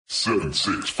Seven,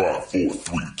 6, 5, 4,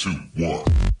 3, 2, 1.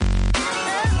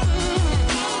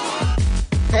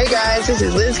 Hey guys, this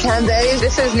is Liz Cambage.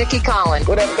 This is Nikki Collins.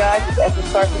 What up, guys? It's Esther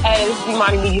Sarkis. Hey, this is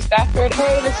Imani Media Stafford.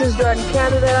 Hey, this is Jordan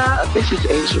Canada. This is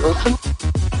Asia Wilson.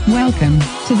 Welcome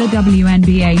to the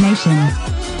WNBA Nation.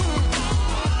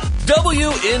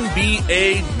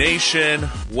 WNBA Nation,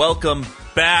 welcome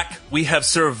back. We have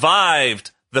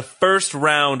survived the first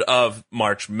round of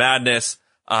March Madness,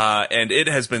 and it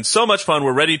has been so much fun.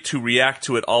 We're ready to react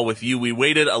to it all with you. We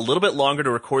waited a little bit longer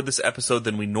to record this episode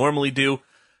than we normally do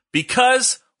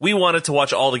because we wanted to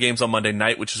watch all the games on Monday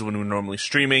night, which is when we're normally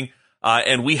streaming,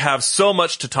 and we have so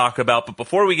much to talk about. But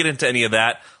before we get into any of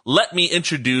that, let me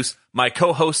introduce my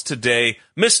co-host today,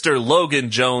 Mr. Logan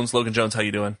Jones. Logan Jones, how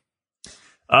you doing?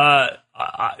 I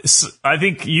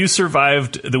think you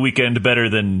survived the weekend better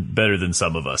than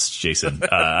some of us, Jason.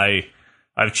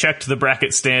 I've checked the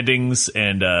bracket standings,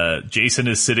 and Jason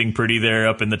is sitting pretty there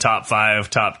up in the top 5,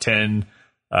 top 10.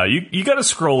 You got to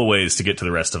scroll a ways to get to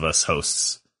the rest of us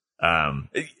hosts.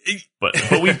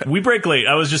 But we break late.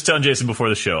 I was just telling Jason before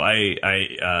the show.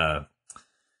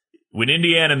 When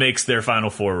Indiana makes their Final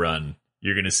Four run,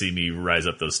 you're going to see me rise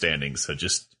up those standings. So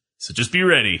just be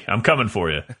ready. I'm coming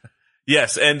for you.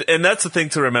 Yes, and that's the thing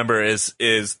to remember is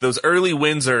those early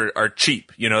wins are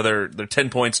cheap. You know, they're 10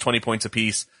 points, 20 points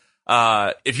apiece.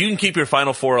 If you can keep your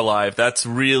Final Four alive, that's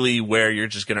really where you're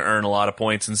just going to earn a lot of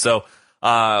points. And so,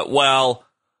 while,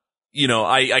 you know,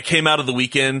 I came out of the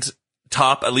weekend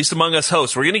top, at least among us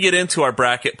hosts, we're going to get into our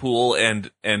bracket pool,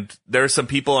 and there are some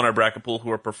people on our bracket pool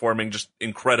who are performing just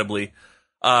incredibly.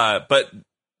 But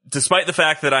despite the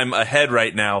fact that I'm ahead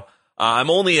right now, I'm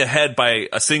only ahead by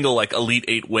a single, Elite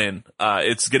 8 win.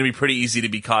 It's going to be pretty easy to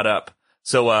be caught up.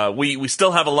 So, we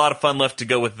still have a lot of fun left to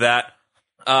go with that.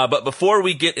 But before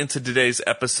we get into today's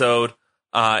episode,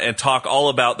 and talk all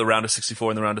about the round of 64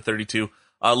 and the round of 32,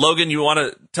 Logan, you want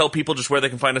to tell people just where they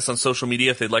can find us on social media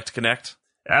if they'd like to connect?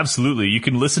 Absolutely. You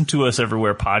can listen to us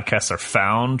everywhere podcasts are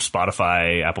found,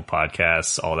 Spotify, Apple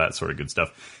Podcasts, all that sort of good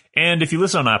stuff. And if you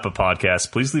listen on Apple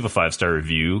Podcasts, please leave a 5-star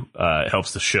review. It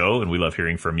helps the show, and we love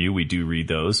hearing from you. We do read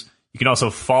those. You can also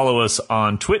follow us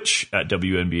on Twitch at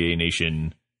WNBA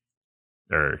Nation,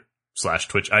 or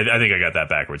 /Twitch. I think I got that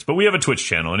backwards. But we have a Twitch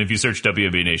channel, and if you search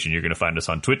WNBA Nation, you're going to find us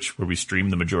on Twitch, where we stream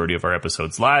the majority of our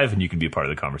episodes live, and you can be a part of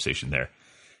the conversation there.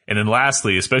 And then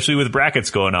lastly, especially with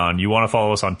brackets going on, you want to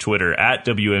follow us on Twitter at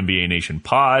WNBA Nation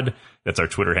Pod. That's our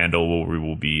Twitter handle, where we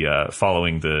will be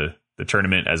following the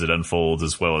tournament as it unfolds,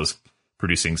 as well as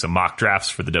producing some mock drafts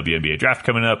for the WNBA draft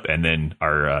coming up, and then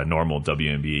our normal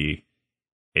WNBA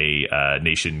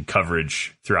Nation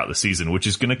coverage throughout the season, which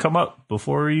is going to come up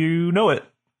before you know it.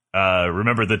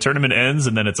 Remember, the tournament ends,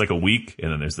 and then it's like a week,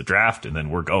 and then there's the draft, and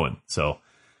then we're going. So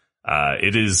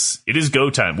it is go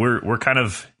time. We're kind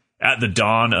of at the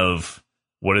dawn of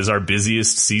what is our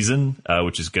busiest season,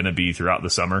 which is going to be throughout the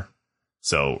summer.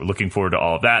 So we're looking forward to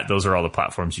all of that. Those are all the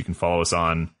platforms you can follow us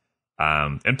on.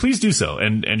 And please do so,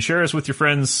 and share us with your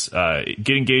friends.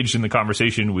 Get engaged in the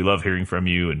conversation. We love hearing from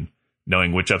you and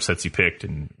knowing which upsets you picked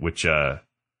and which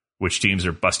teams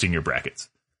are busting your brackets.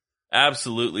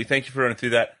 Absolutely. Thank you for running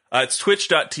through that. It's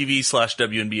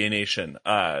twitch.tv/WNBA Nation.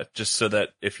 Just so that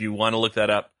if you want to look that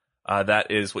up,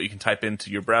 that is what you can type into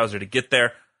your browser to get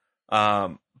there.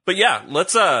 But yeah,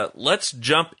 let's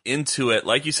jump into it.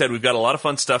 Like you said, we've got a lot of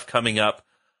fun stuff coming up,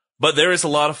 but there is a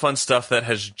lot of fun stuff that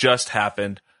has just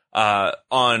happened.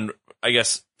 On, I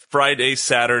guess, Friday,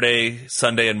 Saturday,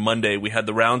 Sunday, and Monday, we had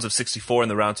the rounds of 64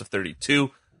 and the rounds of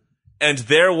 32, and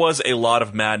there was a lot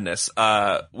of madness.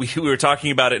 We were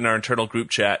talking about it in our internal group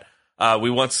chat. We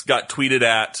once got tweeted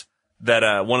at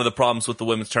that one of the problems with the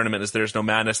women's tournament is there's no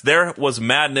madness. There was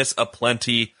madness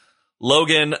aplenty.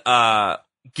 Logan,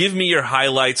 give me your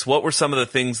highlights. What were some of the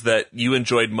things that you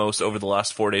enjoyed most over the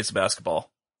last 4 days of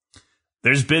basketball?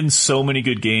 There's been so many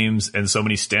good games and so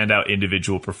many standout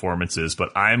individual performances,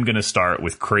 but I'm going to start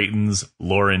with Creighton's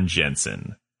Lauren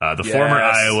Jensen, the former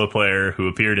Iowa player who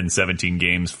appeared in 17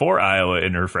 games for Iowa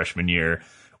in her freshman year,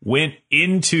 went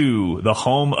into the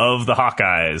home of the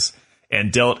Hawkeyes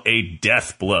and dealt a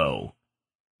death blow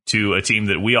to a team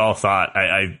that we all thought,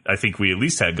 I think we at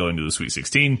least had going to the Sweet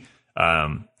 16.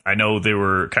 I know they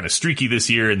were kind of streaky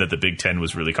this year and that the Big Ten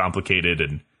was really complicated,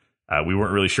 and we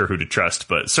weren't really sure who to trust,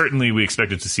 but certainly we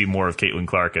expected to see more of Caitlin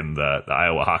Clark and the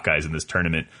Iowa Hawkeyes in this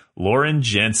tournament. Lauren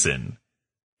Jensen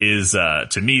is,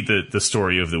 to me, the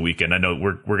story of the weekend. I know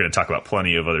we're going to talk about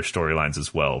plenty of other storylines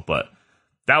as well, but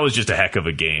that was just a heck of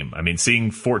a game. I mean,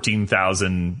 seeing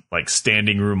 14,000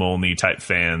 standing room only type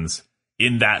fans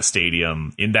in that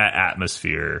stadium, in that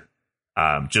atmosphere,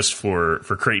 just for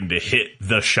Creighton to hit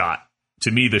the shot,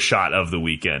 to me, the shot of the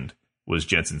weekend was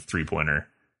Jensen's 3-pointer.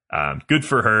 Good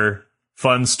for her.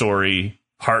 Fun story.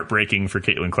 Heartbreaking for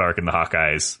Caitlin Clark and the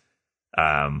Hawkeyes.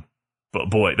 But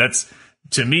boy,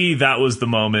 to me, that was the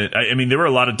moment. I mean, there were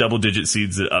a lot of double-digit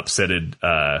seeds that upsetted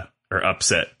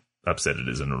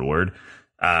isn't a word,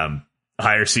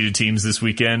 higher seeded teams this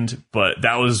weekend, but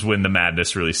that was when the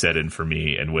madness really set in for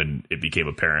me, and when it became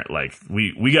apparent, like,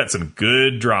 we got some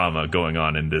good drama going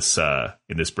on in this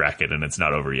bracket, and it's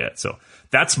not over yet. So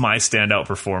that's my standout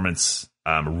performance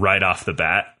right off the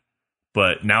bat.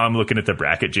 But now I'm looking at the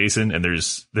bracket, Jason, and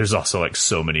there's also like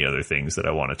so many other things that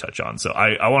I want to touch on. So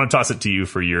I want to toss it to you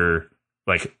for your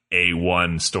like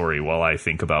A1 story while I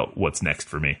think about what's next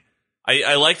for me.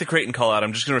 I like the Creighton call out.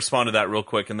 I'm just going to respond to that real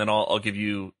quick, and then I'll give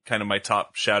you kind of my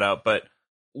top shout out. But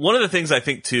one of the things I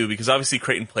think too, because obviously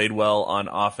Creighton played well on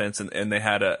offense and they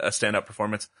had a standout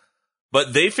performance,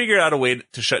 but they figured out a way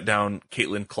to shut down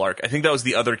Caitlin Clark. I think that was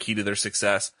the other key to their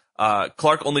success.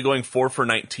 Clark only going 4 for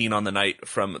 19 on the night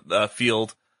from the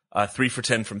field, 3 for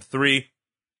 10 from 3.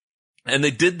 And they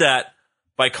did that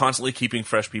by constantly keeping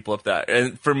fresh people up that.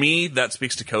 And for me, that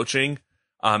speaks to coaching.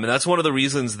 And that's one of the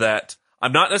reasons that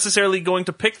I'm not necessarily going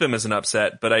to pick them as an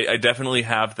upset, but I definitely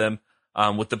have them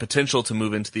with the potential to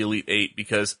move into the Elite Eight,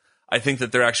 because I think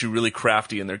that they're actually really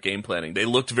crafty in their game planning. They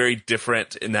looked very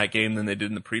different in that game than they did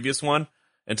in the previous one.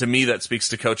 And to me, that speaks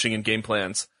to coaching and game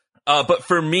plans. But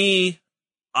for me,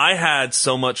 I had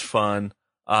so much fun.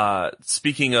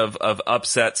 Speaking of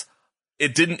upsets,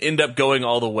 it didn't end up going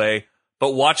all the way,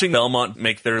 but watching Belmont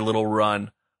make their little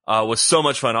run was so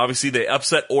much fun. Obviously, they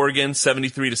upset Oregon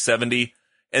 73-70,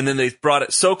 and then they brought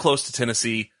it so close to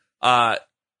Tennessee.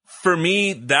 For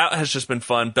me, that has just been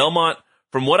fun. Belmont,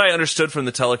 from what I understood from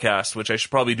the telecast, which I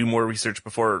should probably do more research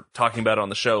before talking about it on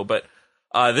the show, but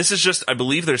this is just, I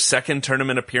believe, their second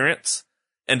tournament appearance,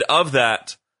 and of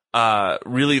that,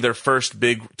 really their first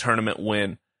big tournament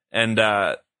win. And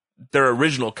their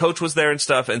original coach was there and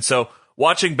stuff. And so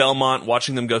watching Belmont,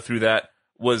 watching them go through that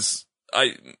was,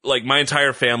 my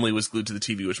entire family was glued to the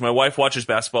TV, which my wife watches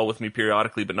basketball with me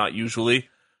periodically, but not usually.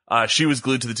 She was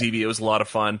glued to the TV. It was a lot of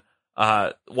fun.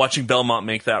 Watching Belmont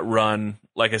make that run,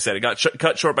 like I said, it got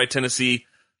cut short by Tennessee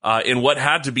in what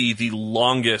had to be the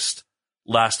longest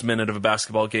last minute of a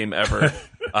basketball game ever.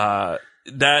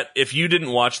 That if you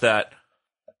didn't watch that,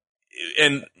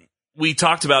 and we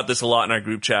talked about this a lot in our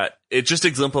group chat, it just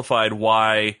exemplified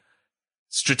why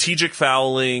strategic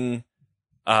fouling,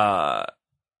 referee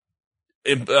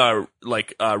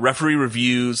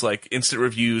reviews, like instant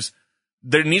reviews,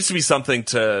 there needs to be something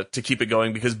to keep it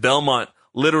going, because Belmont,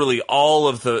 literally all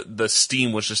of the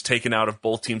steam was just taken out of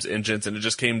both teams' engines, and it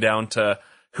just came down to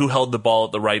who held the ball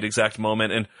at the right exact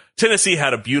moment. And Tennessee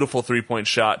had a beautiful 3-point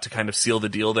shot to kind of seal the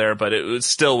deal there, but it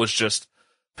still was just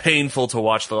painful to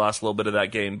watch the last little bit of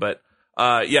that game. But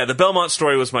the Belmont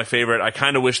story was my favorite. I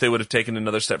kind of wish they would have taken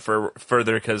another step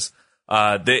further, because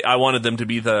I wanted them to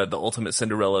be the ultimate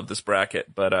Cinderella of this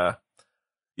bracket. But I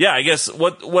guess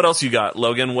what else you got,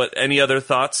 Logan? Any other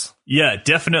thoughts? Yeah,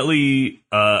 definitely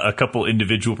a couple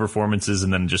individual performances,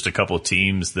 and then just a couple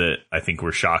teams that I think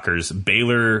were shockers.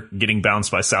 Baylor getting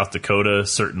bounced by South Dakota,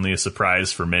 certainly a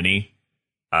surprise for many.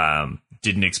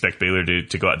 Didn't expect Baylor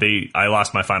to go out. I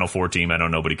lost my Final Four team. I know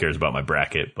nobody cares about my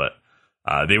bracket, but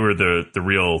they were the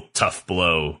real tough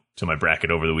blow to my bracket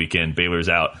over the weekend. Baylor's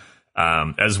out,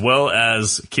 as well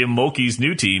as Kim Mulkey's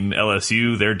new team,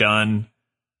 LSU. They're done.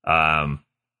 I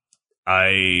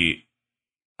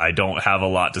don't have a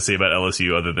lot to say about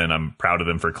LSU other than I'm proud of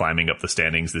them for climbing up the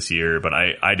standings this year, but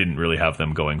I didn't really have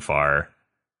them going far.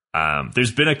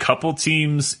 There's been a couple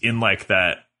teams in like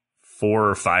that 4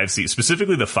 or 5 seeds,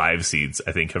 specifically the 5 seeds,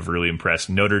 I think have really impressed.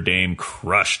 Notre Dame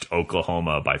crushed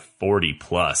Oklahoma by 40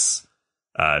 plus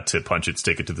to punch its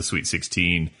ticket to the Sweet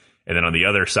 16. And then on the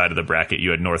other side of the bracket, you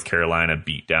had North Carolina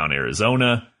beat down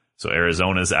Arizona. So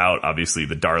Arizona's out, obviously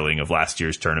the darling of last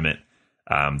year's tournament.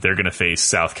 They're going to face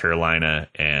South Carolina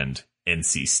and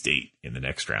NC State in the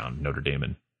next round, Notre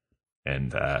Dame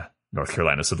and North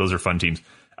Carolina. So those are fun teams.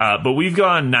 But we've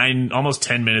gone almost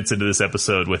 10 minutes into this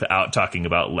episode without talking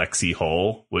about Lexi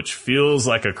Hull, which feels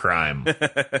like a crime.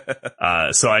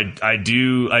 So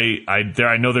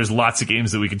I know there's lots of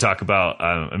games that we could talk about.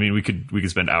 I mean, we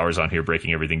could spend hours on here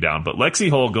breaking everything down, but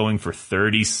Lexi Hull going for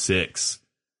 36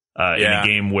 in a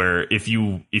game where if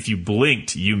you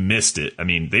blinked, you missed it. I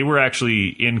mean, they were actually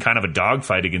in kind of a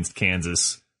dogfight against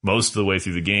Kansas most of the way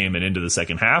through the game and into the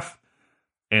second half.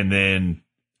 And then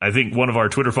I think one of our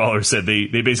Twitter followers said they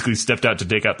basically stepped out to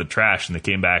take out the trash, and they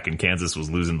came back and Kansas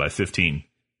was losing by 15.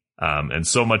 And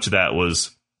so much of that was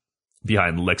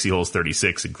behind Lexi Hull's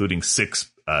 36, including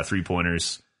 6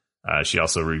 3-pointers. She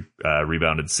also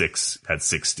rebounded 6, had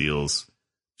 6 steals.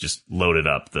 just loaded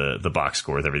up the box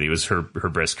score with everything. It was her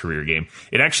best career game.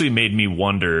 It actually made me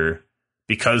wonder,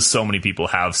 because so many people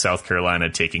have South Carolina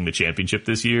taking the championship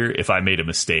this year, if I made a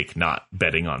mistake not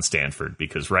betting on Stanford,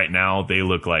 because right now they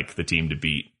look like the team to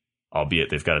beat, albeit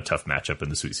they've got a tough matchup in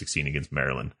the Sweet 16 against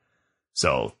Maryland.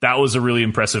 So that was a really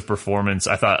impressive performance.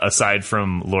 I thought, aside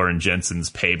from Lauren Jensen's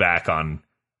payback on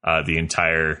the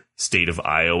entire state of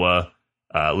Iowa,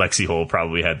 Lexi Hull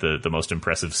probably had the most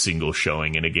impressive single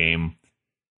showing in a game.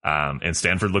 And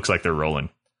Stanford looks like they're rolling.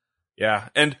 Yeah.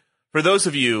 And for those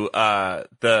of you,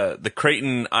 the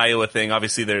Creighton, Iowa thing,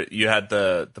 obviously there you had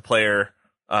the player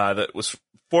that was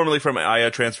formerly from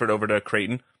Iowa transferred over to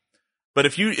Creighton. But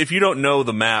if you don't know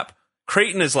the map,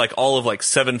 Creighton is like all of like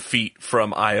 7 feet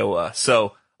from Iowa.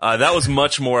 So that was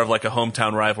much more of like a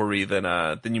hometown rivalry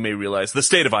than you may realize. The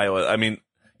state of Iowa, I mean,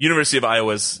 University of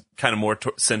Iowa is kind of more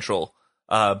central.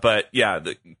 But yeah,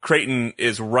 Creighton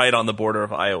is right on the border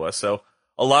of Iowa. So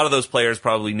a lot of those players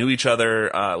probably knew each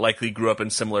other, likely grew up in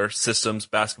similar systems,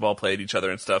 basketball, played each other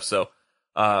and stuff. So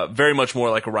very much more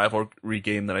like a rivalry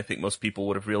game than I think most people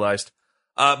would have realized.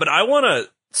 But I want to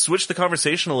switch the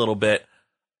conversation a little bit.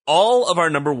 All of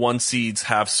our number 1 seeds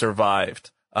have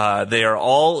survived. They are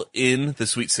all in the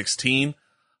Sweet 16.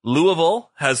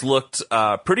 Louisville has looked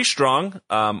pretty strong.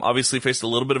 Obviously faced a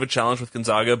little bit of a challenge with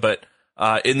Gonzaga, but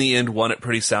in the end won it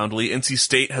pretty soundly. NC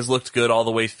State has looked good all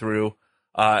the way through,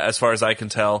 as far as I can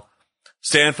tell.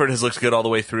 Stanford has looked good all the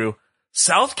way through.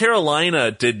 South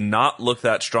Carolina did not look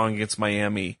that strong against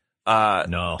Miami.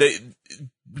 No. They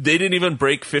didn't even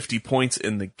break 50 points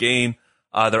in the game.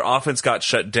 Their offense got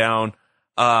shut down.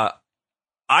 I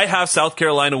have South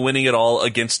Carolina winning it all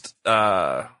against,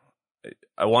 I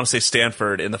want to say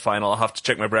Stanford in the final. I'll have to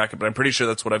check my bracket, but I'm pretty sure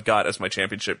that's what I've got as my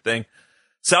championship thing.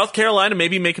 South Carolina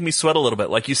maybe making me sweat a little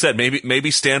bit. Like you said, maybe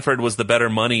Stanford was the better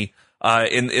money,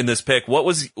 in this pick. What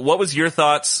was your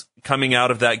thoughts coming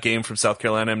out of that game from South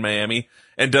Carolina and Miami?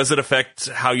 And does it affect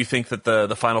how you think that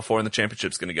the Final Four and the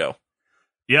championship is going to go?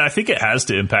 Yeah, I think it has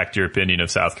to impact your opinion of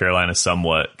South Carolina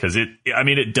somewhat, because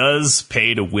it does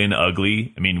pay to win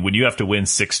ugly. I mean, when you have to win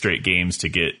 6 straight games to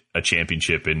get a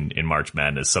championship in March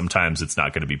Madness, sometimes it's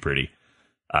not going to be pretty.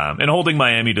 And holding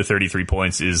Miami to 33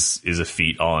 points is a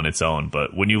feat all on its own.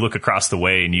 But when you look across the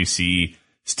way and you see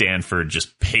Stanford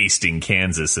just pasting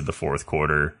Kansas in the fourth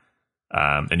quarter,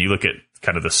 and you look at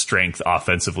kind of the strength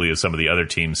offensively of some of the other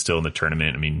teams still in the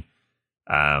tournament, I mean,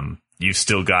 you've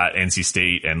still got NC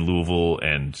State and Louisville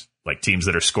and like teams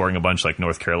that are scoring a bunch like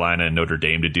North Carolina and Notre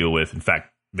Dame to deal with. In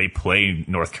fact, they play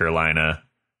North Carolina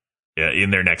in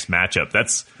their next matchup.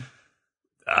 That's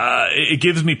it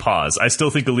gives me pause. I still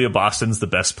think Aaliyah Boston's the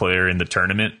best player in the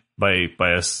tournament by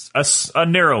a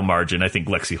narrow margin. I think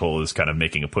Lexi Hull is kind of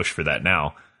making a push for that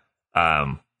now.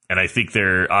 And I think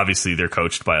they're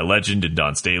coached by a legend in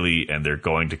Don Staley, and they're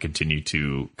going to continue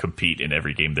to compete in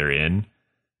every game they're in.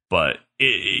 But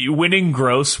winning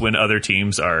gross when other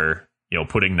teams are,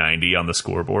 putting 90 on the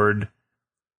scoreboard,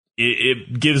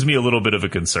 it gives me a little bit of a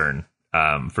concern,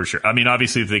 for sure. I mean,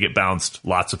 obviously, if they get bounced,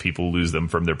 lots of people lose them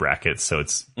from their brackets, so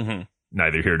it's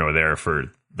neither here nor there for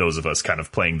those of us kind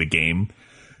of playing the game.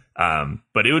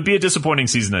 But it would be a disappointing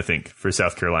season, I think, for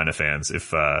South Carolina fans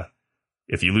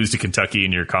if you lose to Kentucky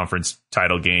in your conference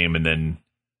title game and then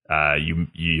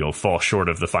you fall short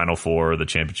of the Final Four or the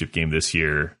championship game this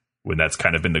year, when that's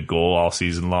kind of been the goal all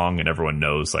season long, and everyone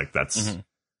knows like that's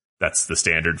the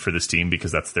standard for this team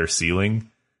because that's their ceiling.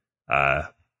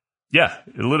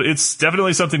 It's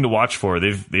definitely something to watch for.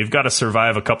 They've got to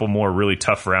survive a couple more really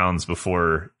tough rounds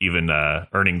before even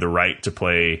earning the right to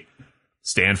play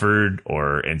Stanford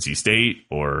or NC State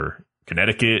or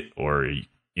Connecticut or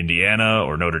Indiana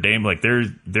or Notre Dame. Like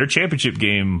their championship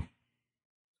game,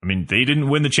 I mean, they didn't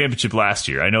win the championship last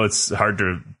year. I know it's hard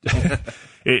to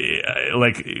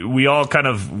like we all kind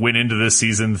of went into this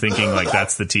season thinking like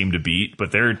that's the team to beat,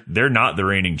 but they're not the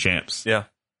reigning champs. Yeah.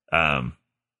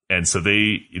 And so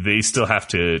they still have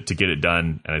to get it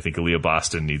done. And I think Aaliyah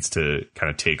Boston needs to kind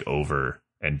of take over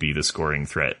and be the scoring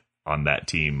threat on that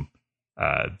team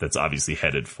that's obviously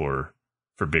headed for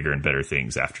bigger and better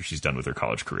things after she's done with her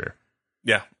college career.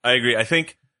 Yeah, I agree. I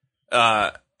think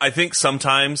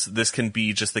sometimes this can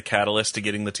be just the catalyst to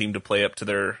getting the team to play up to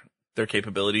their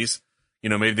capabilities.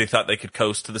 Maybe they thought they could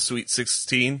coast to the Sweet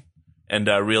 16 and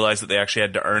realize that they actually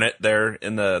had to earn it there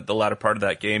in the latter part of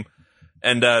that game.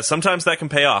 And sometimes that can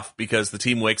pay off because the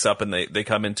team wakes up and they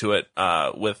come into it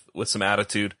with some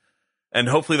attitude. And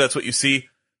hopefully that's what you see.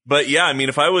 But yeah, I mean,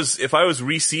 if I was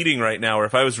reseeding right now or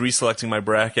if I was reselecting my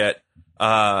bracket,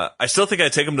 I still think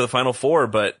I'd take them to the Final Four,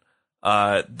 but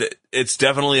it's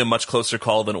definitely a much closer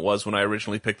call than it was when I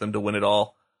originally picked them to win it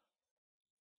all.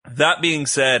 That being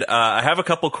said, I have a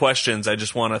couple questions I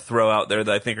just want to throw out there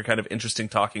that I think are kind of interesting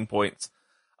talking points.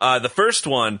 The first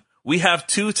one, we have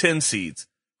 2 10 seeds.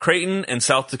 Creighton and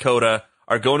South Dakota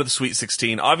are going to the Sweet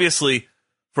 16. Obviously,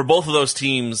 for both of those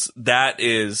teams, that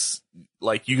is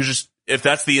like, you can just, if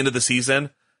that's the end of the season,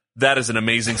 that is an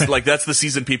amazing, like that's the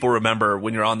season people remember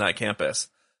when you're on that campus.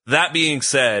 That being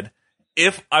said,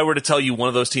 if I were to tell you one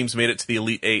of those teams made it to the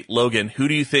Elite Eight, Logan, who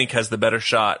do you think has the better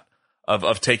shot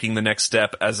of taking the next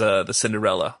step as the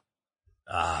Cinderella?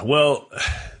 Well,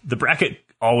 the bracket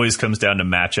always comes down to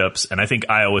matchups, and I think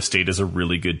Iowa State is a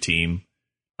really good team.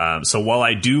 So while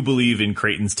I do believe in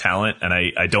Creighton's talent, and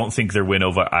I don't think their win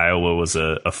over Iowa was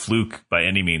a fluke by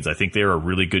any means, I think they're a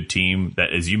really good team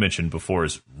that, as you mentioned before,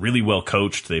 is really well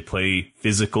coached. They play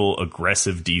physical,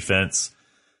 aggressive defense.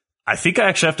 I think I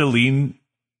actually have to lean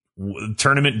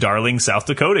tournament darling South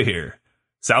Dakota here.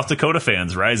 South Dakota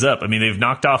fans, rise up. I mean, they've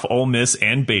knocked off Ole Miss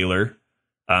and Baylor,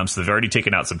 so they've already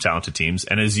taken out some talented teams.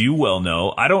 And as you well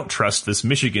know, I don't trust this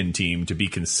Michigan team to be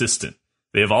consistent.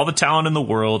 They have all the talent in the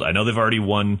world. I know they've already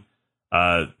won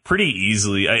pretty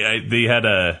easily. They had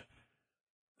a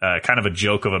kind of a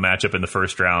joke of a matchup in the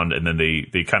first round, and then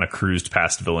they kind of cruised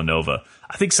past Villanova.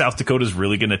 I think South Dakota is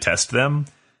really going to test them.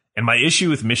 And my issue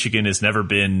with Michigan has never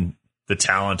been the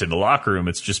talent in the locker room.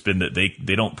 It's just been that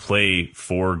they don't play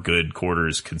 4 good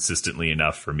quarters consistently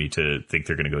enough for me to think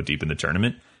they're going to go deep in the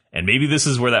tournament. And maybe this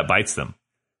is where that bites them.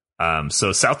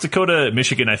 So South Dakota,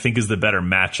 Michigan, I think is the better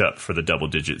matchup for the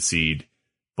double-digit seed.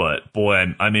 But boy,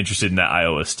 I'm interested in that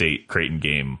Iowa State Creighton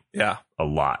game a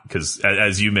lot. Because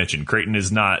as you mentioned, Creighton is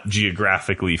not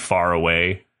geographically far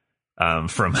away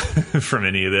from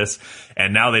any of this.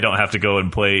 And now they don't have to go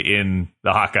and play in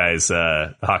the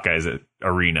Hawkeyes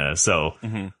arena. So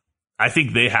I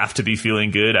think they have to be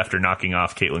feeling good after knocking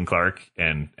off Caitlin Clark.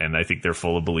 And I think they're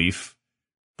full of belief.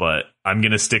 But I'm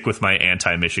going to stick with my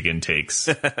anti-Michigan takes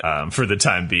for the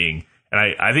time being.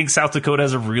 And I think South Dakota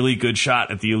has a really good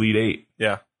shot at the Elite Eight.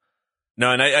 Yeah.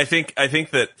 No, and I think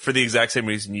that for the exact same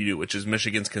reason you do, which is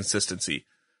Michigan's consistency.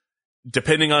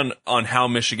 Depending on how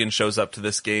Michigan shows up to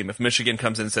this game, if Michigan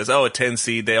comes in and says, a 10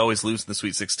 seed, they always lose in the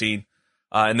Sweet 16,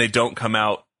 and they don't come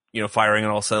out, firing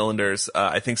on all cylinders,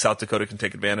 I think South Dakota can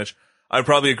take advantage. I would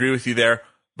probably agree with you there.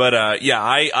 But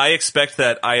I expect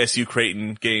that ISU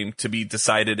Creighton game to be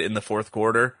decided in the fourth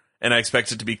quarter, and I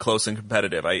expect it to be close and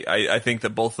competitive. I think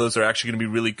that both those are actually going to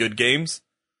be really good games.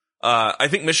 I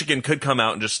think Michigan could come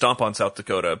out and just stomp on South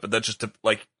Dakota, but that just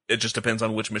it just depends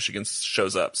on which Michigan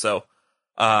shows up. So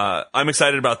I'm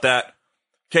excited about that.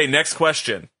 Okay, next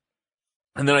question.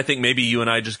 And then I think maybe you and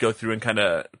I just go through and kind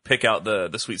of pick out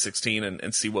the Sweet 16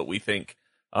 and see what we think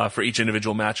for each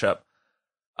individual matchup.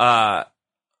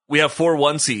 We have 4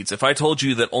 1 seeds. If I told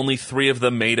you that only 3 of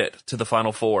them made it to the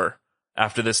Final Four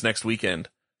after this next weekend,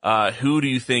 who do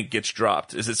you think gets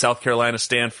dropped? Is it South Carolina,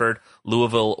 Stanford,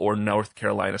 Louisville, or North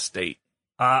Carolina State?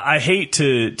 I hate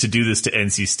to do this to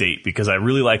NC State because I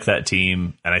really like that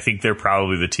team, and I think they're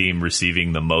probably the team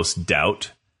receiving the most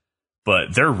doubt.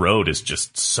 But their road is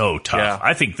just so tough. Yeah.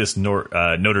 I think this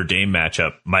Notre Dame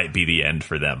matchup might be the end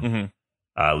for them,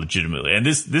 legitimately. And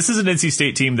this is an NC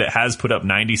State team that has put up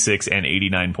 96 and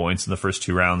 89 points in the first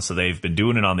 2 rounds, so they've been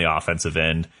doing it on the offensive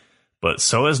end. But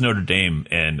so has Notre Dame,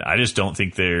 and I just don't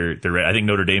think they're ready. I think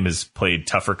Notre Dame has played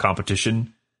tougher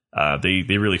competition. They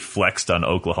really flexed on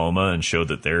Oklahoma and showed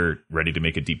that they're ready to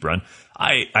make a deep run.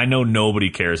 I know nobody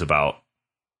cares about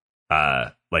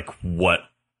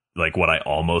what I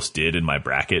almost did in my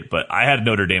bracket, but I had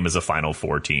Notre Dame as a Final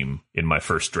Four team in my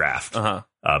first draft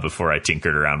before I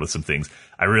tinkered around with some things.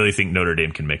 I really think Notre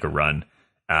Dame can make a run.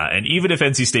 And even if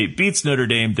NC State beats Notre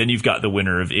Dame, then you've got the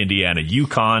winner of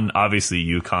Indiana-UConn. Obviously,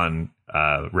 UConn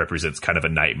represents kind of a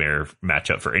nightmare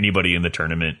matchup for anybody in the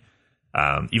tournament,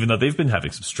 even though they've been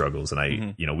having some struggles.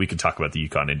 And we can talk about the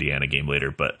UConn-Indiana game later.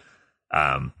 But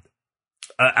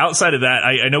outside of that,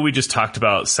 I know we just talked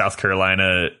about South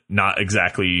Carolina not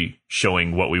exactly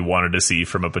showing what we wanted to see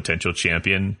from a potential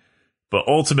champion. But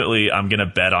ultimately, I'm going to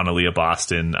bet on Aaliyah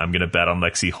Boston. I'm going to bet on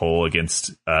Lexi Hull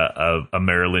against a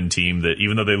Maryland team that,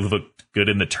 even though they looked good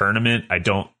in the tournament, I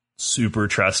don't super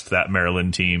trust that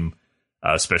Maryland team,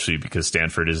 especially because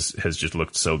Stanford has just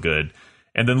looked so good.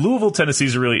 And then Louisville, Tennessee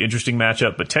is a really interesting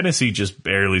matchup, but Tennessee just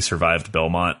barely survived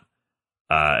Belmont.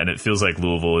 And it feels like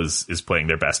Louisville is playing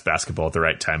their best basketball at the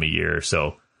right time of year.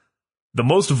 So the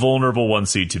most vulnerable 1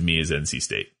 seed to me is NC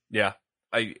State. Yeah.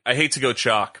 I hate to go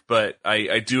chalk, but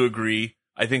I do agree.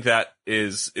 I think that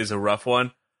is a rough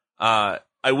one. I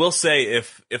will say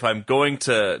if I'm going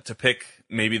to pick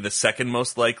maybe the second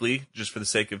most likely, just for the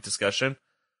sake of discussion,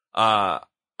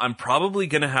 I'm probably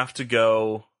going to have to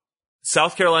go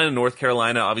South Carolina, North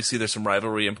Carolina, obviously there's some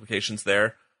rivalry implications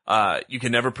there. You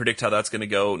can never predict how that's going to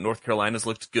go. North Carolina's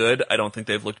looked good. I don't think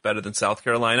they've looked better than South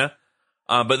Carolina.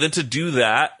 But then to do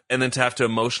that and then to have to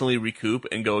emotionally recoup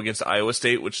and go against Iowa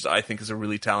State, which I think is a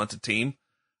really talented team.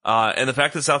 And the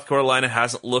fact that South Carolina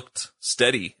hasn't looked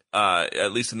steady,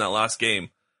 at least in that last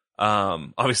game.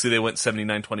 Obviously they went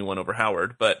 79-21 over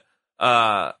Howard, but,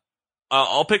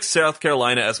 I'll pick South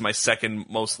Carolina as my second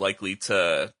most likely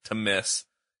to miss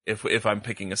if I'm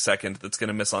picking a second that's going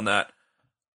to miss on that.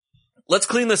 Let's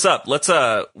clean this up.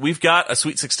 We've got a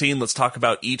Sweet 16. Let's talk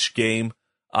about each game,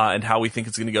 and how we think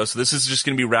it's going to go. So this is just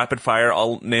going to be rapid fire.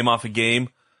 I'll name off a game,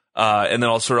 and then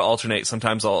I'll sort of alternate.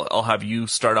 Sometimes I'll have you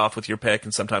start off with your pick,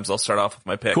 and sometimes I'll start off with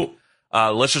my pick. Cool.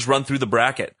 Let's just run through the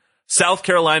bracket. South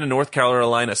Carolina, North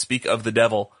Carolina, speak of the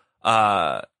devil.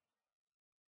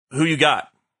 Who you got?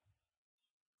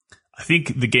 I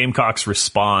think the Gamecocks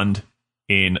respond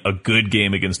in a good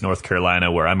game against North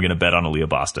Carolina, where I'm going to bet on Aaliyah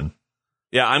Boston.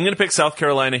 Yeah, I'm going to pick South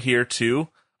Carolina here too,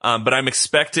 but I'm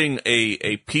expecting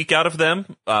a peak out of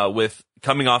them with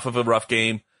coming off of a rough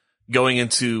game, going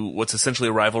into what's essentially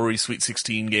a rivalry Sweet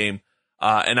 16 game,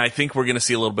 and I think we're going to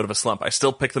see a little bit of a slump. I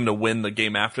still pick them to win the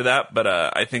game after that, but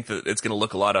I think that it's going to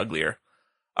look a lot uglier.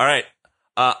 All right,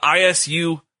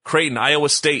 ISU, Creighton, Iowa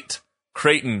State,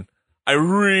 Creighton. I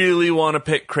really want to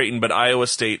pick Creighton, but Iowa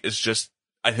State is just,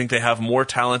 I think they have more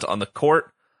talent on the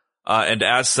court. And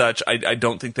as such, I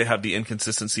don't think they have the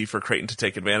inconsistency for Creighton to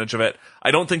take advantage of it.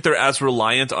 I don't think they're as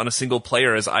reliant on a single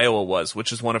player as Iowa was,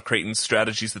 which is one of Creighton's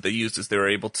strategies that they used, is they were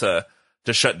able to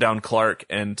shut down Clark,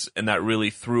 and that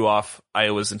really threw off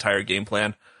Iowa's entire game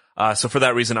plan. So for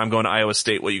that reason, I'm going to Iowa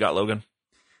State. What you got, Logan?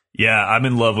 Yeah, I'm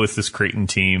in love with this Creighton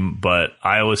team, but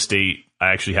Iowa State,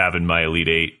 I actually have in my Elite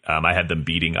Eight. I had them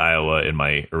beating Iowa in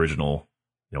my original,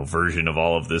 version of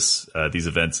all of these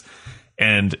events.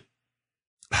 And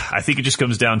I think it just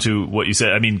comes down to what you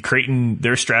said. I mean, Creighton,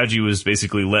 their strategy was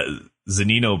basically let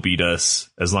Zanino beat us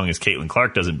as long as Caitlin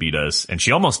Clark doesn't beat us. And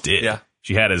she almost did. Yeah.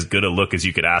 She had as good a look as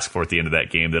you could ask for at the end of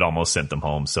that game that almost sent them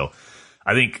home. So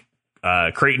I think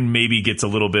Creighton maybe gets a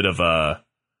little bit of a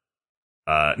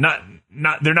they're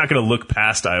not going to look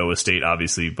past Iowa State,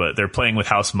 obviously, but they're playing with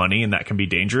house money, and that can be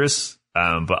dangerous.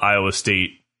 But Iowa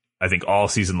State, I think all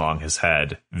season long has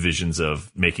had visions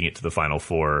of making it to the Final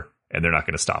Four, and they're not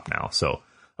going to stop now. So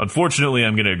unfortunately,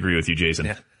 I'm going to agree with you, Jason.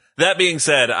 Yeah. That being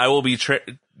said, I will be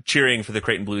cheering for the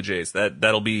Creighton Blue Jays.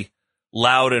 That'll be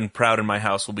loud and proud in my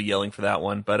house. We'll be yelling for that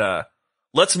one. But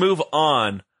let's move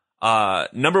on.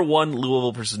 Number 1,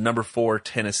 Louisville versus number 4,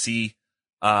 Tennessee.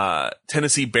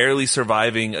 Tennessee barely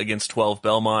surviving against 12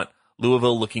 Belmont.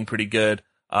 Louisville looking pretty good.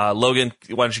 Logan,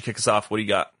 why don't you kick us off? What do you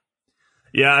got?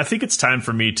 Yeah, I think it's time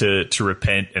for me to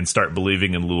repent and start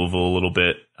believing in Louisville a little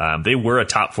bit. They were a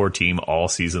top 4 team all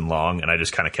season long, and I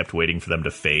just kind of kept waiting for them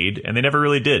to fade, and they never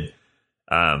really did.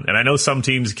 And I know some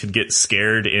teams can get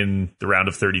scared in the round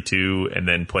of 32 and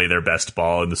then play their best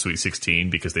ball in the Sweet 16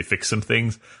 because they fix some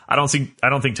things. I don't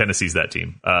think Tennessee's that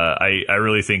team. I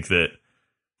really think that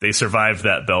they survived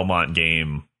that Belmont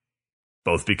game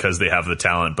both because they have the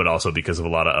talent, but also because of a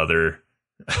lot of other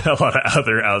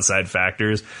outside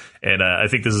factors. And I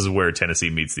think this is where Tennessee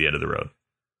meets the end of the road.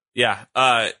 Yeah.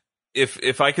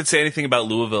 If I could say anything about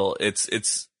Louisville,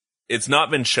 it's not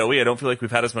been showy. I don't feel like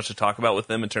we've had as much to talk about with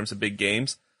them in terms of big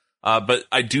games. But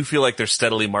I do feel like they're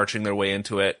steadily marching their way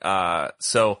into it.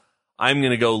 So I'm going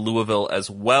to go Louisville as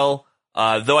well.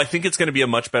 Though I think it's going to be a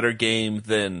much better game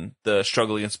than the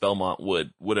struggle against Belmont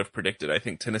would have predicted. I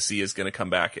think Tennessee is going to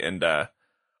come back and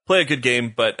play a good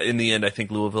game, but in the end, I think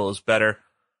Louisville is better.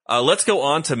 Let's go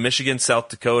on to Michigan, South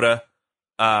Dakota.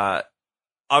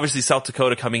 Obviously, South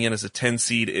Dakota coming in as a 10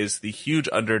 seed is the huge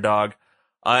underdog.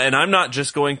 And I'm not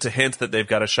just going to hint that they've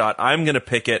got a shot. I'm going to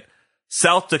pick it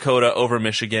South Dakota over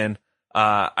Michigan.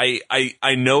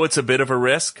 I know it's a bit of a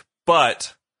risk,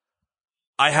 but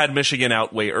I had Michigan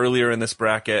out way earlier in this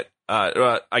bracket.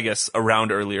 I guess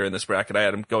around earlier in this bracket. I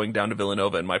had them going down to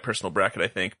Villanova in my personal bracket, I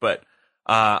think. But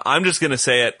I'm just going to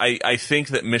say it. I think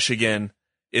that Michigan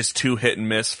is too hit and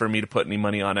miss for me to put any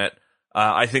money on it.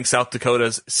 I think South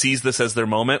Dakota sees this as their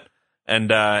moment and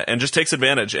just takes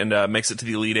advantage and makes it to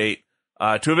the Elite Eight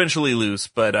to eventually lose,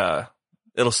 but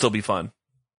it'll still be fun.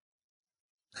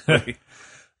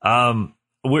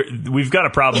 We've got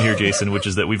a problem here, Jason, which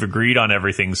is that we've agreed on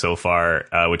everything so far,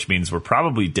 which means we're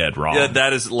probably dead wrong. Yeah,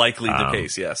 that is likely the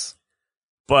case, yes.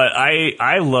 But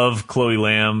I love Chloe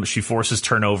Lamb. She forces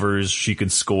turnovers. She can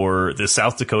score. The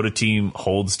South Dakota team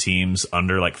holds teams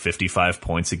under like 55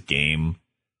 points a game.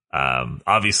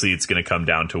 Obviously, it's going to come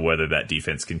down to whether that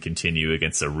defense can continue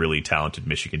against a really talented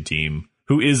Michigan team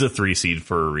who is a 3 seed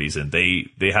for a reason.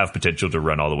 They have potential to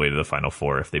run all the way to the Final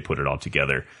Four if they put it all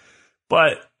together.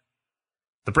 But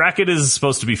the bracket is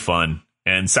supposed to be fun,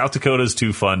 and South Dakota is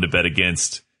too fun to bet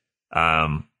against.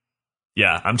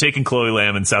 Yeah, I'm taking Chloe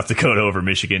Lamb in South Dakota over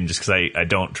Michigan just because I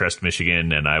don't trust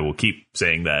Michigan, and I will keep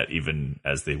saying that even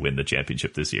as they win the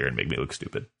championship this year and make me look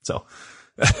stupid. So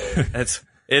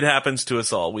it happens to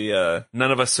us all. We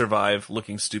none of us survive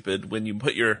looking stupid when you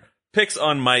put your picks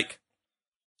on Mike.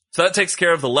 So that takes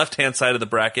care of the left-hand side of the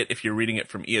bracket if you're reading it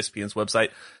from ESPN's website.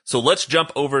 So let's jump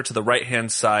over to the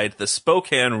right-hand side, the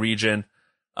Spokane region.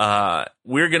 We're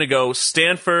going to go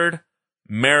Stanford,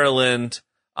 Maryland.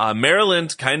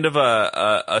 Maryland, kind of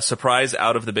a surprise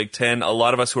out of the Big Ten. A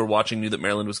lot of us who were watching knew that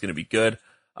Maryland was going to be good.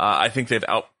 I think they've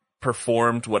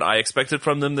outperformed what I expected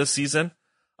from them this season.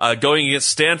 Going against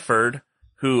Stanford,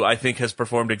 who I think has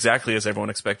performed exactly as everyone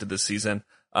expected this season,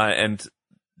 and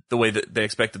the way that they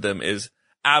expected them is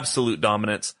absolute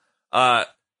dominance. I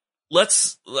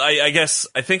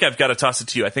think I've got to toss it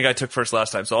to you. I think I took first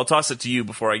last time, so I'll toss it to you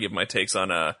before I give my takes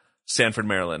on Stanford,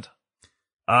 Maryland.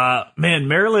 Man,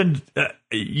 Maryland,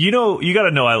 you got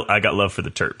to know I got love for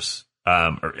the Terps.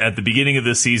 At the beginning of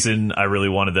this season, I really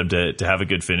wanted them to have a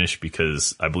good finish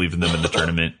because I believed in them in the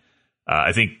tournament.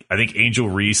 I think Angel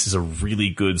Reese is a really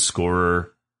good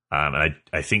scorer. And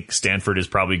I think Stanford is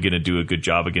probably going to do a good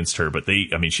job against her, but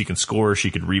she can score, she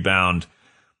can rebound.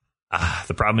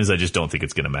 The problem is I just don't think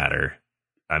it's going to matter.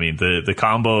 I mean, the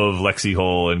combo of Lexi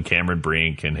Hull and Cameron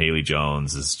Brink and Haley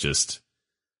Jones is just,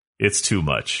 it's too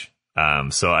much.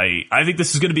 So I think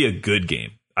this is going to be a good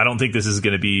game. I don't think this is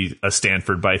going to be a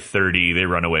Stanford by 30. They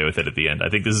run away with it at the end. I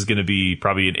think this is going to be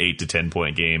probably an 8 to 10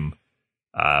 point game,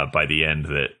 by the end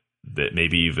that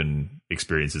maybe even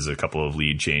experiences a couple of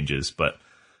lead changes. But,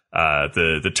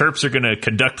 the Terps are going to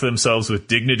conduct themselves with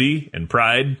dignity and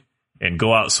pride and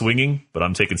go out swinging, but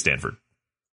I'm taking Stanford.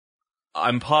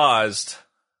 I'm paused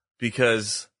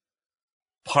because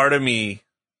part of me,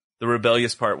 the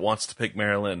rebellious part, wants to pick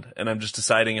Maryland, and I'm just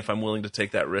deciding if I'm willing to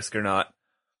take that risk or not.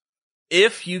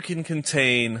 If you can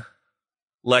contain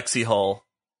Lexi Hull,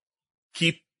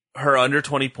 keep her under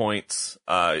 20 points,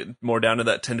 more down to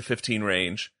that 10 to 15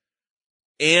 range,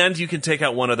 and you can take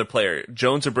out one other player,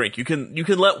 Jones or Brink. You can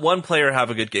let one player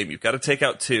have a good game. You've got to take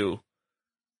out two.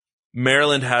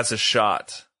 Maryland has a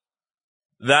shot.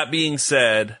 That being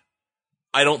said,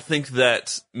 I don't think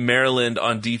that Maryland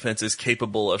on defense is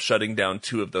capable of shutting down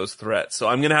two of those threats. So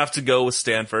I'm going to have to go with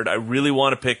Stanford. I really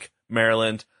want to pick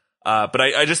Maryland. But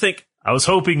I just think... I was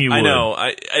hoping you would. I know.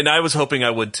 I was hoping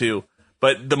I would too.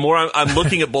 But the more I'm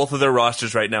looking at both of their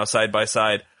rosters right now, side by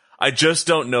side, I just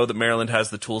don't know that Maryland has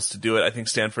the tools to do it. I think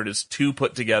Stanford is too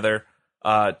put together,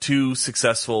 too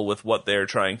successful with what they're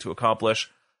trying to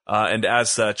accomplish. And as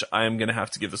such, I am going to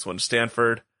have to give this one to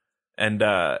Stanford and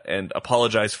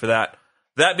apologize for that.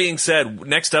 That being said,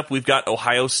 next up, we've got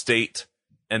Ohio State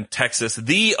and Texas,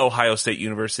 the Ohio State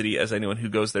University, as anyone who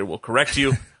goes there will correct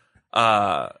you.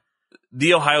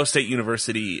 The Ohio State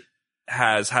University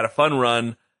has had a fun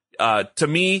run. To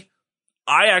me,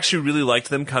 I actually really liked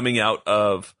them coming out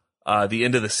of the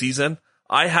end of the season.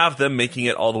 I have them making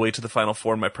it all the way to the Final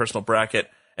Four in my personal bracket.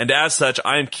 And as such,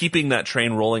 I am keeping that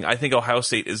train rolling. I think Ohio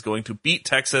State is going to beat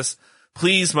Texas.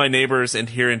 Please, my neighbors and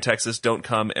here in Texas, don't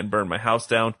come and burn my house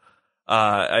down.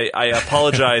 I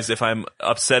apologize if I'm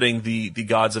upsetting the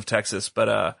gods of Texas,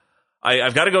 but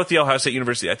I've got to go with the Ohio State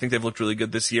University. I think they've looked really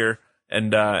good this year,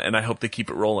 and I hope they keep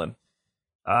it rolling.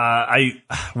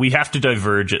 We have to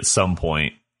diverge at some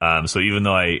point. So even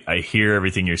though I hear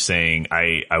everything you're saying,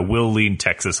 I will lean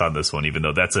Texas on this one, even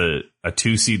though that's a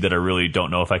 2 seed that I really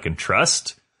don't know if I can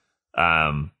trust.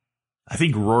 I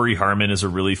think Rory Harmon is a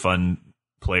really fun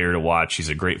player to watch. He's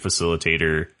a great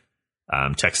facilitator.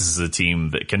 Texas is a team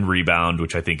that can rebound,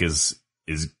 which I think is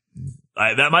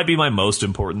that might be my most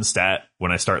important stat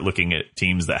when I start looking at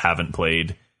teams that haven't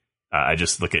played. I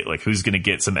just look at like who's going to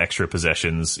get some extra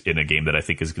possessions in a game that I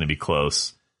think is going to be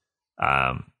close.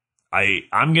 I'm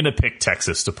going to pick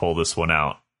Texas to pull this one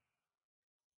out.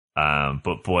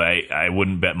 But boy, I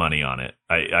wouldn't bet money on it.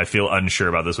 I feel unsure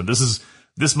about this one.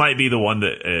 This might be the one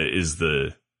that is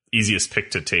the easiest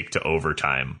pick to take to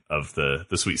overtime of the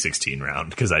Sweet 16 round,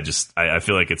 because I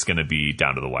feel like it's going to be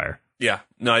down to the wire. Yeah,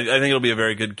 no, I think it'll be a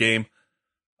very good game.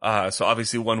 So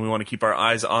obviously one we want to keep our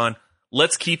eyes on.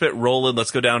 Let's keep it rolling.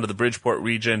 Let's go down to the Bridgeport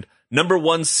region. Number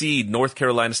 1 seed, North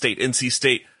Carolina State, NC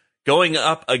State, going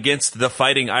up against the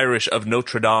Fighting Irish of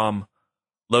Notre Dame.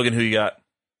 Logan, who you got?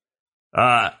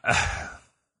 I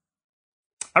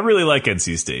really like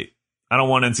NC State. I don't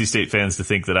want NC State fans to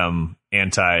think that I'm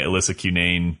anti Alyssa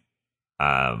Cunane.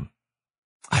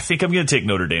 I think I'm going to take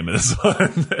Notre Dame in this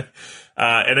one.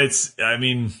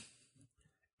 And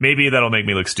maybe that'll make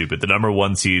me look stupid. The number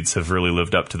 1 seeds have really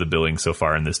lived up to the billing so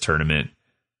far in this tournament.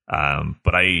 But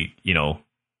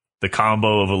the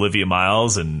combo of Olivia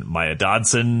Miles and Maya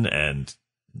Dodson and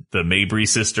the Mabry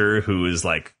sister, who is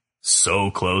like so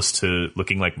close to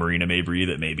looking like Marina Mabry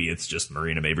that maybe it's just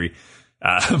Marina Mabry. They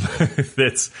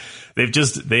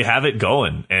have it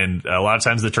going. And a lot of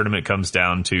times the tournament comes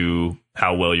down to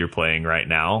how well you're playing right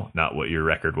now, not what your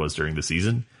record was during the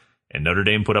season. And Notre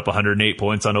Dame put up 108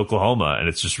 points on Oklahoma, and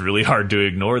it's just really hard to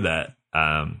ignore that.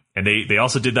 And they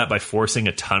also did that by forcing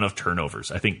a ton of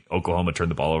turnovers. I think Oklahoma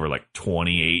turned the ball over like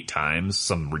 28 times,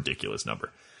 some ridiculous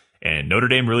number. And Notre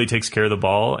Dame really takes care of the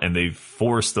ball, and they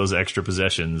force those extra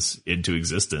possessions into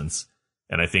existence.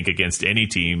 And I think against any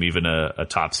team, even a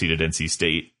top-seeded NC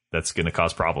State, that's going to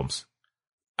cause problems.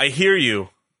 I hear you.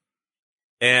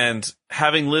 And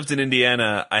having lived in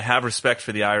Indiana, I have respect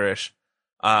for the Irish.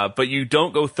 But you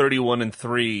don't go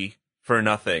 31-3 for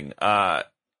nothing.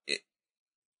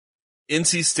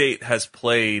 NC State has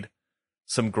played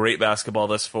some great basketball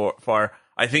thus far.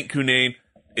 I think Cunane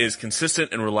is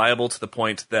consistent and reliable to the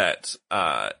point that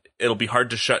it'll be hard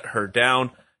to shut her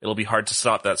down. It'll be hard to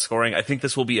stop that scoring. I think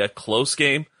this will be a close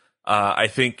game. I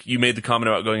think you made the comment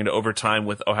about going into overtime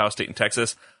with Ohio State and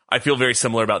Texas. I feel very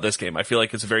similar about this game. I feel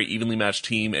like it's a very evenly matched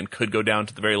team and could go down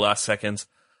to the very last seconds.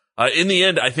 In the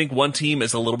end, I think one team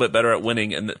is a little bit better at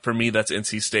winning, and for me, that's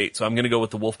NC State. So I'm going to go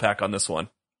with the Wolfpack on this one.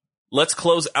 Let's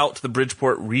close out the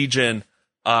Bridgeport region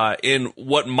in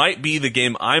what might be the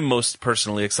game I'm most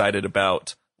personally excited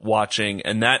about watching,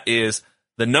 and that is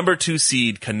the number 2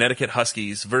 seed Connecticut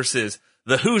Huskies versus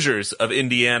the Hoosiers of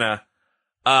Indiana.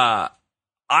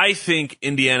 I think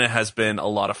Indiana has been a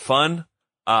lot of fun,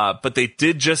 but they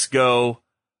did just go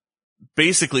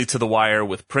basically to the wire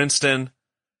with Princeton.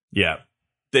 Yeah.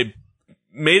 They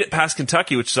made it past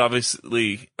Kentucky, which is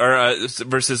obviously,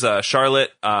 versus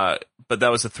Charlotte, but that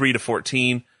was a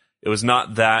 3-14. It was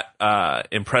not that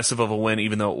impressive of a win,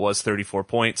 even though it was 34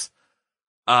 points.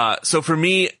 So for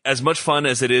me, as much fun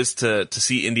as it is to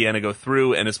see Indiana go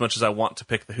through, and as much as I want to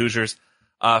pick the Hoosiers,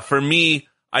 for me,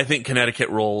 I think Connecticut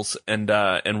rolls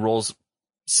and rolls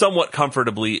somewhat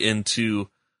comfortably into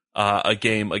a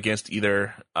game against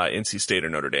either NC State or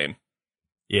Notre Dame.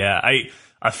 Yeah,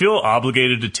 I feel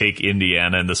obligated to take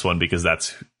Indiana in this one because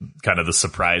that's kind of the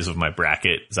surprise of my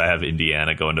bracket, is I have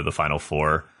Indiana going to the Final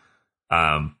Four.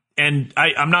 And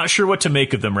I'm not sure what to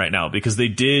make of them right now because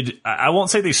I won't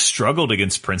say they struggled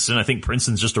against Princeton. I think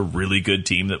Princeton's just a really good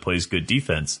team that plays good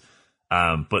defense.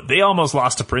 But they almost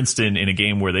lost to Princeton in a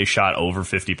game where they shot over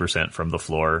 50% from the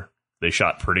floor. They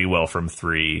shot pretty well from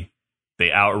 3.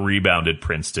 They out-rebounded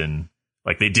Princeton.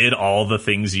 Like, they did all the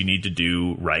things you need to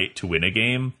do right to win a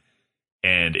game.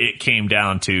 And it came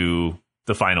down to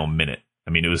the final minute.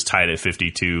 I mean, it was tied at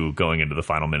 52 going into the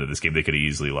final minute of this game. They could have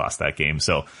easily lost that game.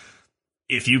 So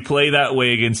if you play that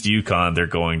way against UConn, they're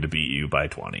going to beat you by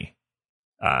 20.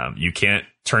 You can't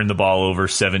turn the ball over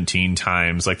 17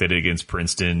 times like they did against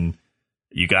Princeton.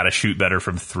 You got to shoot better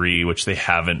from 3, which they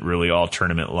haven't really all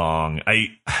tournament long.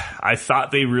 I thought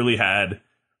they really had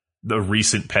the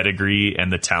recent pedigree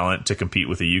and the talent to compete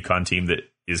with a UConn team that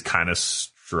is kind of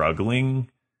struggling.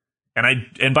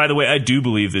 And by the way, I do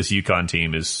believe this UConn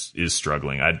team is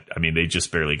struggling. I mean, they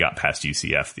just barely got past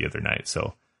UCF the other night,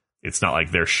 so it's not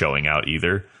like they're showing out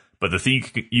either. But the thing,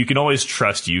 you can always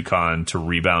trust UConn to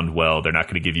rebound well. They're not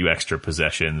going to give you extra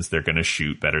possessions. They're going to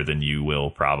shoot better than you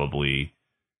will probably.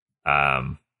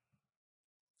 I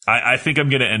think I'm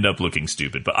going to end up looking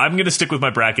stupid, but I'm going to stick with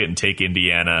my bracket and take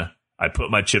Indiana. I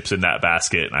put my chips in that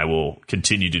basket, and I will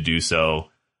continue to do so.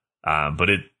 But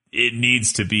it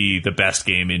needs to be the best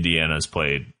game Indiana's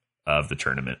played of the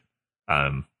tournament.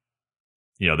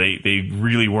 They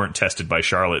really weren't tested by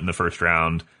Charlotte in the first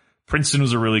round. Princeton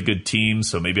was a really good team,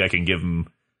 so maybe I can give them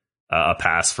a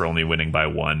pass for only winning by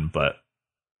 1. But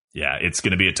yeah, it's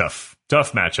going to be a tough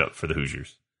matchup for the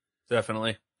Hoosiers.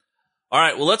 Definitely. All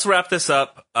right, well, let's wrap this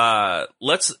up.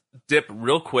 Let's dip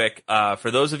real quick.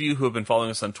 For those of you who have been following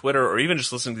us on Twitter or even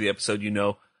just listening to the episode, you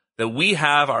know that we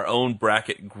have our own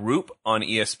bracket group on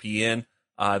ESPN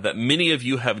that many of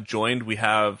you have joined. We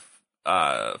have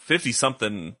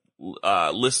 50-something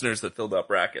listeners that filled out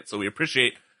brackets, so we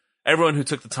appreciate everyone who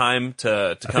took the time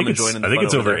to come and join in the I think fun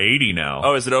it's over there. 80 now.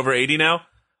 Oh, is it over 80 now?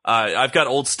 I've got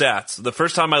old stats. The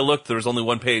first time I looked, there was only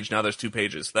 1 page. Now there's 2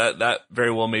 pages. That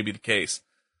very well may be the case.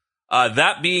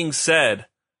 That being said,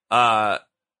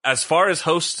 as far as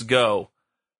hosts go,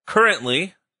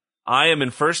 currently I am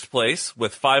in first place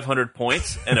with 500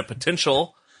 points and a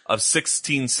potential of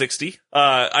 1660.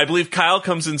 I believe Kyle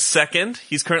comes in second.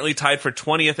 He's currently tied for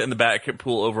 20th in the bracket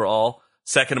pool overall,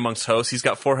 second amongst hosts. He's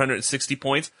got 460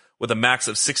 points with a max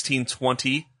of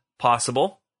 1620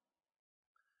 possible.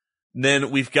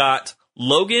 Then we've got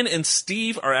Logan and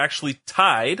Steve are actually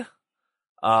tied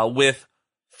with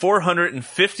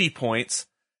 450 points.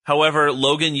 However,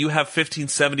 Logan, you have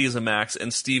 1570 as a max,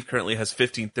 and Steve currently has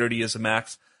 1530 as a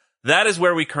max. That is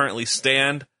where we currently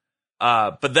stand.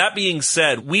 But that being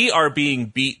said, we are being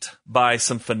beat by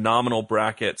some phenomenal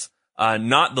brackets,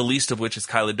 not the least of which is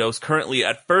Kyla-Dose, currently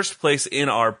at first place in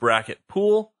our bracket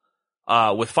pool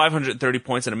with 530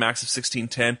 points and a max of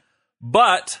 1610.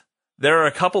 But there are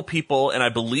a couple people, and I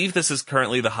believe this is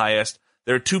currently the highest.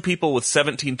 There are two people with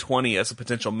 1720 as a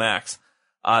potential max.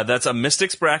 That's a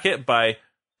Mystics bracket by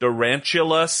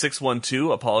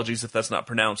Durantula612. Apologies if that's not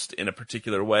pronounced in a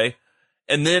particular way.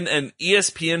 And then an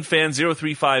ESPN fan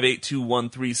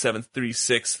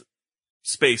 03582133736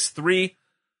 space 3.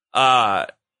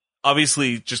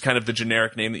 Obviously just kind of the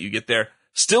generic name that you get there.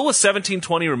 Still with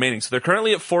 1720 remaining. So they're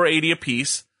currently at 480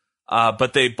 apiece.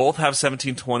 But they both have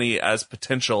 1720 as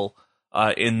potential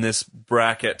in this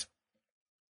bracket.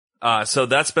 So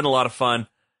that's been a lot of fun.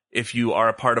 If you are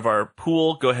a part of our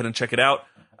pool, go ahead and check it out.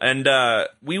 And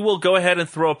we will go ahead and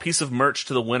throw a piece of merch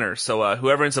to the winner. So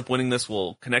whoever ends up winning this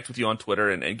will connect with you on Twitter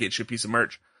and get you a piece of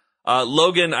merch.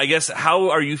 Logan, I guess,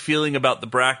 how are you feeling about the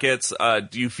brackets?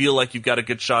 Do you feel like you've got a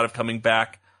good shot of coming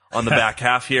back on the back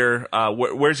half here?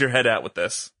 Where's your head at with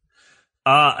this?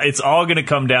 It's all going to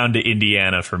come down to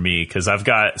Indiana for me, because I've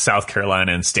got South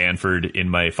Carolina and Stanford in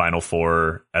my Final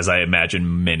Four, as I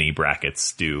imagine many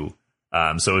brackets do.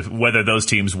 So whether those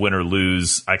teams win or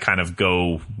lose, I kind of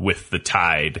go with the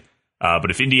tide.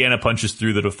 But if Indiana punches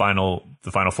through the Final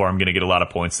Four, I'm going to get a lot of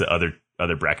points that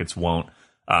other brackets won't.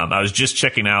 I was just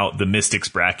checking out the Mystics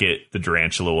bracket, the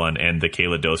Durantula one, and the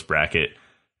Kyla-Dose bracket.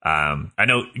 I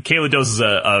know Kyla-Dose is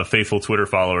a faithful Twitter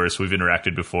follower, so we've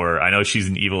interacted before. I know she's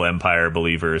an Evil Empire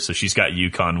believer, so she's got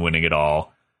UConn winning it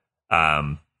all.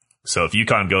 So if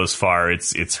UConn goes far,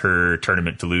 it's her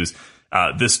tournament to lose.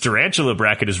 This Durantula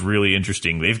bracket is really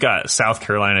interesting. They've got South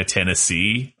Carolina,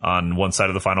 Tennessee on one side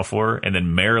of the Final Four, and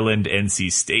then Maryland,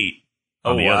 NC State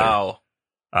on the other.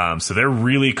 So they're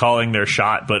really calling their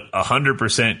shot, but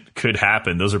 100% could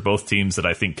happen. Those are both teams that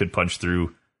I think could punch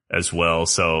through as well.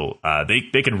 So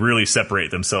they can really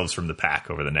separate themselves from the pack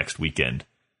over the next weekend.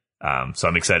 So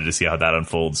I'm excited to see how that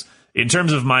unfolds. In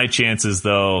terms of my chances,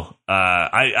 though,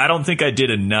 I don't think I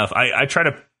did enough. I try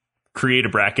to create a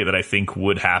bracket that I think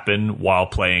would happen while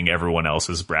playing everyone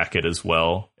else's bracket as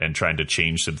well and trying to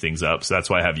change some things up. So that's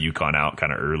why I have UConn out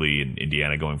kind of early and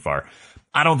Indiana going far.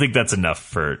 I don't think that's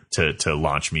enough to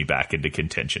launch me back into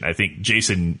contention. I think,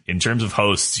 Jason, in terms of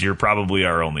hosts, you're probably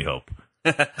our only hope.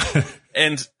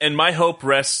 And my hope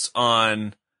rests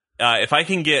on if I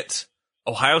can get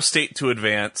Ohio State to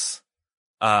advance,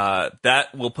 that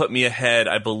will put me ahead,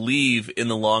 I believe, in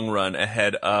the long run,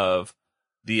 ahead of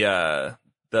the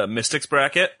Mystics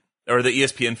bracket, or the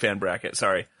ESPN fan bracket,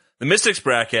 sorry. The Mystics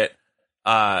bracket,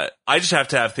 I just have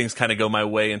to have things kind of go my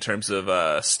way in terms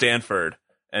of Stanford,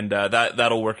 and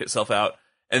that'll work itself out.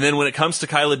 And then when it comes to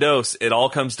Kyla-Dose, it all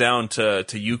comes down to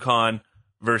UConn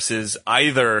versus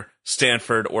either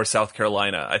Stanford or South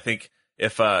Carolina. I think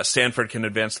if Stanford can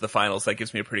advance to the finals, that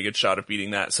gives me a pretty good shot of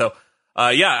beating that. So,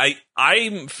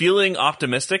 I'm feeling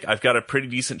optimistic. I've got a pretty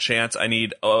decent chance. I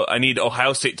need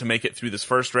Ohio State to make it through this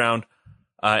first round,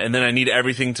 and then I need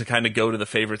everything to kind of go to the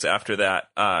favorites after that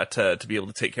to be able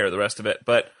to take care of the rest of it.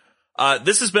 But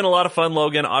this has been a lot of fun,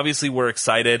 Logan. Obviously, we're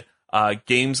excited.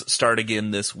 Games start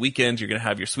again this weekend. You're going to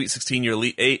have your Sweet 16, your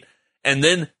Elite 8, and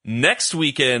then next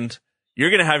weekend, you're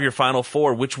going to have your Final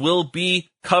Four, which will be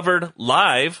covered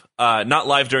live, not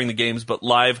live during the games, but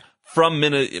live from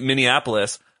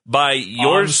Minneapolis by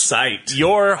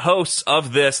your hosts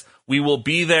of this. We will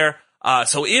be there.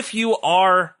 So if you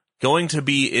are going to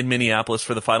be in Minneapolis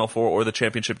for the Final Four or the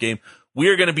championship game, we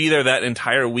are going to be there that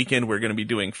entire weekend. We're going to be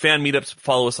doing fan meetups.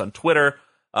 Follow us on Twitter.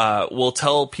 We'll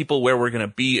tell people where we're going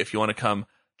to be if you want to come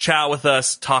chat with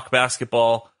us, talk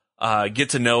basketball, get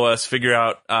to know us, figure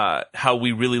out how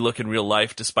we really look in real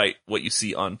life despite what you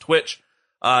see on Twitch.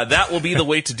 That will be the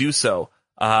way to do so.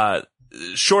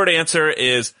 Short answer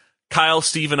is Kyle,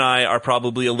 Steve, and I are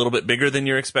probably a little bit bigger than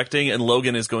you're expecting, and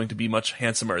Logan is going to be much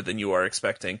handsomer than you are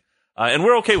expecting. And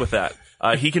we're okay with that.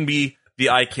 He can be the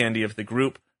eye candy of the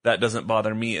group. That doesn't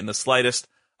bother me in the slightest.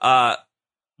 But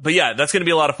yeah, that's going to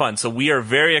be a lot of fun. So we are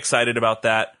very excited about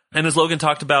that. And as Logan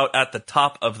talked about at the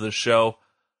top of the show,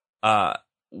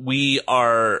 we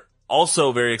are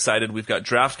also very excited. We've got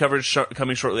draft coverage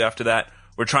coming shortly after that.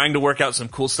 We're We're trying to work out some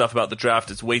cool stuff about the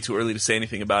draft. It's way too early to say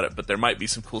anything about it, but there might be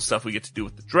some cool stuff we get to do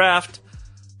with the draft.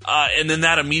 And then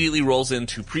that immediately rolls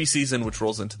into preseason, which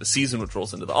rolls into the season, which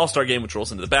rolls into the All-Star game, which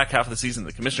rolls into the back half of the season,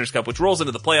 the Commissioner's Cup, which rolls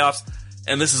into the playoffs.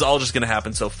 And this is all just going to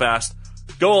happen so fast.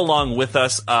 Go along with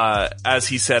us. As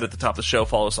he said at the top of the show,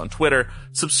 follow us on Twitter,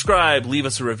 subscribe, leave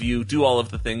us a review, do all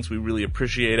of the things. We really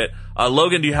appreciate it.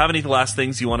 Logan, do you have any last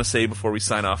things you want to say before we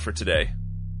sign off for today?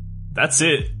 That's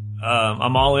it.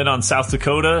 I'm all in on South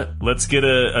Dakota. Let's get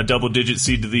a double-digit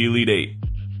seed to the Elite Eight.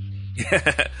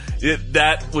 Yeah,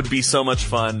 that would be so much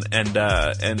fun and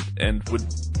would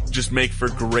just make for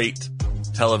great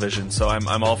television. So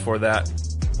I'm all for that.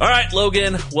 All right,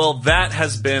 Logan. Well, that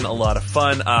has been a lot of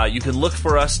fun. You can look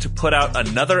for us to put out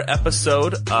another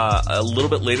episode a little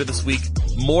bit later this week.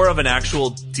 More of an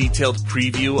actual detailed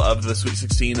preview of the Sweet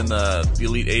 16 and the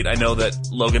Elite Eight. I know that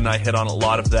Logan and I hit on a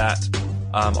lot of that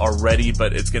already,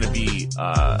 but it's going to be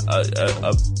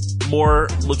a more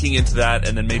looking into that,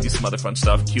 and then maybe some other fun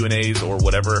stuff, Q&As or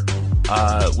whatever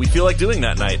we feel like doing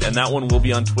that night. And that one will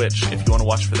be on Twitch. If you want to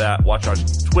watch for that, watch our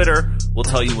Twitter. We'll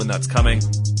tell you when that's coming.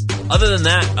 Other than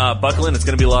that, buckle in. It's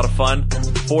going to be a lot of fun.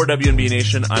 For WNBA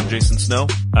Nation, I'm Jason Snow.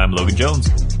 I'm Logan Jones.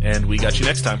 And we got you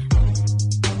next time.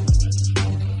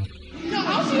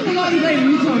 I'll see you in the lobby later.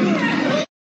 You told me.